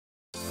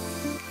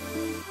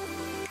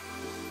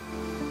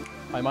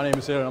Hi, my name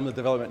is Aaron. I'm the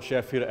development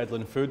chef here at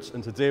Edlin Foods,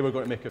 and today we're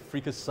going to make a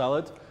freekeh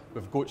salad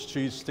with goat's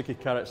cheese, sticky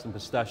carrots and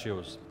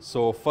pistachios.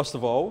 So first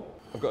of all,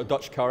 I've got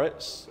Dutch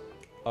carrots,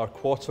 our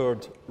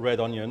quartered red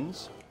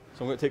onions.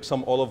 So I'm going to take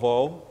some olive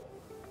oil,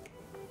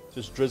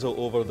 just drizzle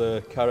over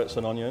the carrots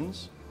and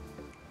onions.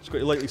 Just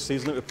going to lightly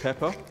season it with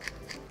pepper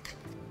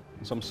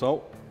and some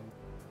salt.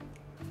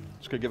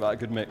 Just going to give that a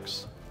good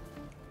mix.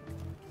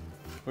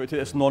 I'm going to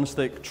take this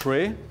non-stick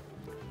tray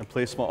and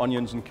place my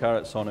onions and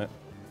carrots on it.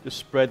 Just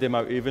spread them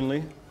out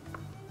evenly.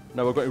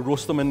 Now we're going to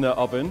roast them in the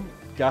oven,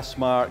 gas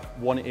mark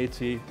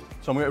 180.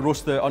 So I'm going to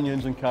roast the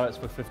onions and carrots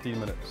for 15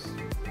 minutes.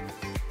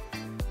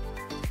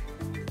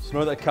 So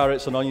now that the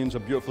carrots and onions are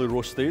beautifully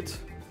roasted,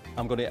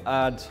 I'm going to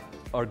add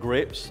our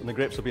grapes, and the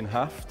grapes have been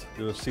halved.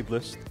 They're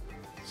seedless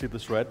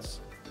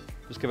reds.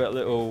 Just give it a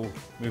little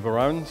move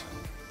around.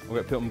 I'm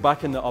going to put them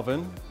back in the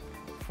oven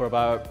for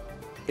about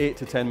 8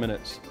 to 10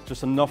 minutes,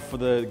 just enough for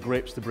the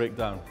grapes to break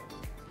down.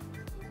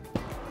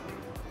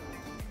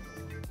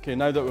 Okay,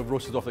 now that we've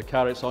roasted off the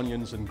carrots,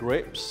 onions and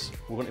grapes,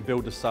 we're going to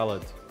build the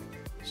salad.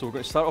 So we're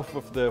going to start off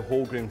with the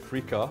Wholegrain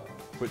Freekeh,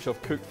 which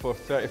I've cooked for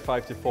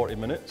 35 to 40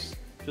 minutes,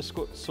 just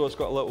so it's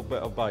got a little bit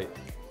of bite.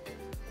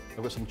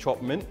 I've got some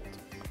chopped mint,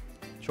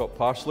 chopped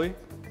parsley,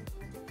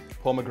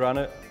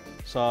 pomegranate,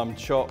 some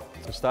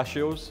chopped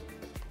pistachios,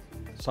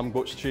 some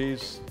goat's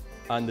cheese,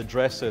 and the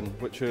dressing,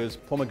 which is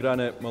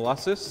pomegranate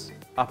molasses,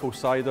 apple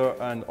cider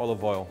and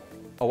olive oil.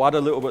 I'll add a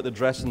little bit of the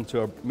dressing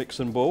to our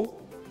mixing bowl.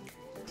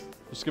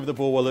 Just give the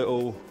bowl a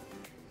little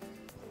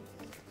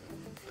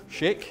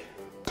shake.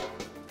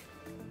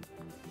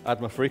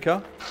 Add my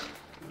freekeh.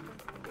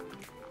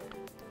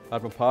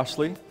 Add my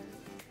parsley.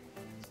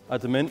 Add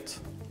the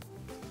mint.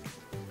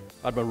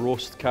 Add my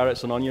roast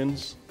carrots and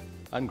onions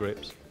and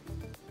grapes.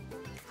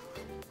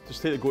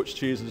 Just take the goat's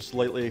cheese and just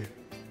lightly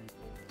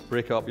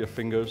break it up with your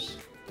fingers.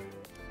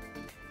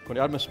 I'm going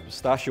to add my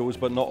pistachios,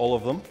 but not all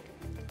of them.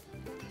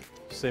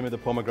 Same with the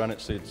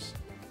pomegranate seeds.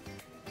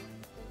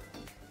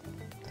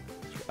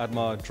 Add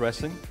my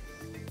dressing.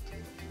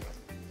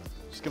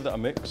 Just give that a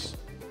mix.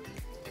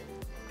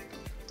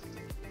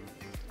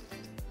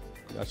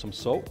 Add some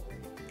salt,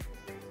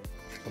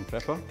 some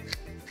pepper. I'm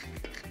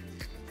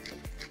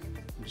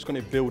just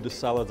going to build the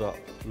salad up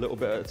a little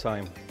bit at a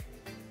time.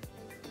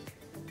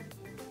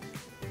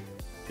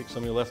 Take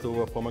some of your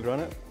leftover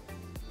pomegranate,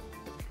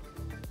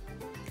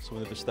 some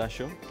of the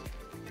pistachio,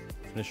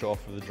 finish it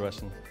off with the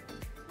dressing.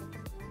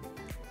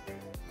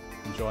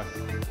 Enjoy.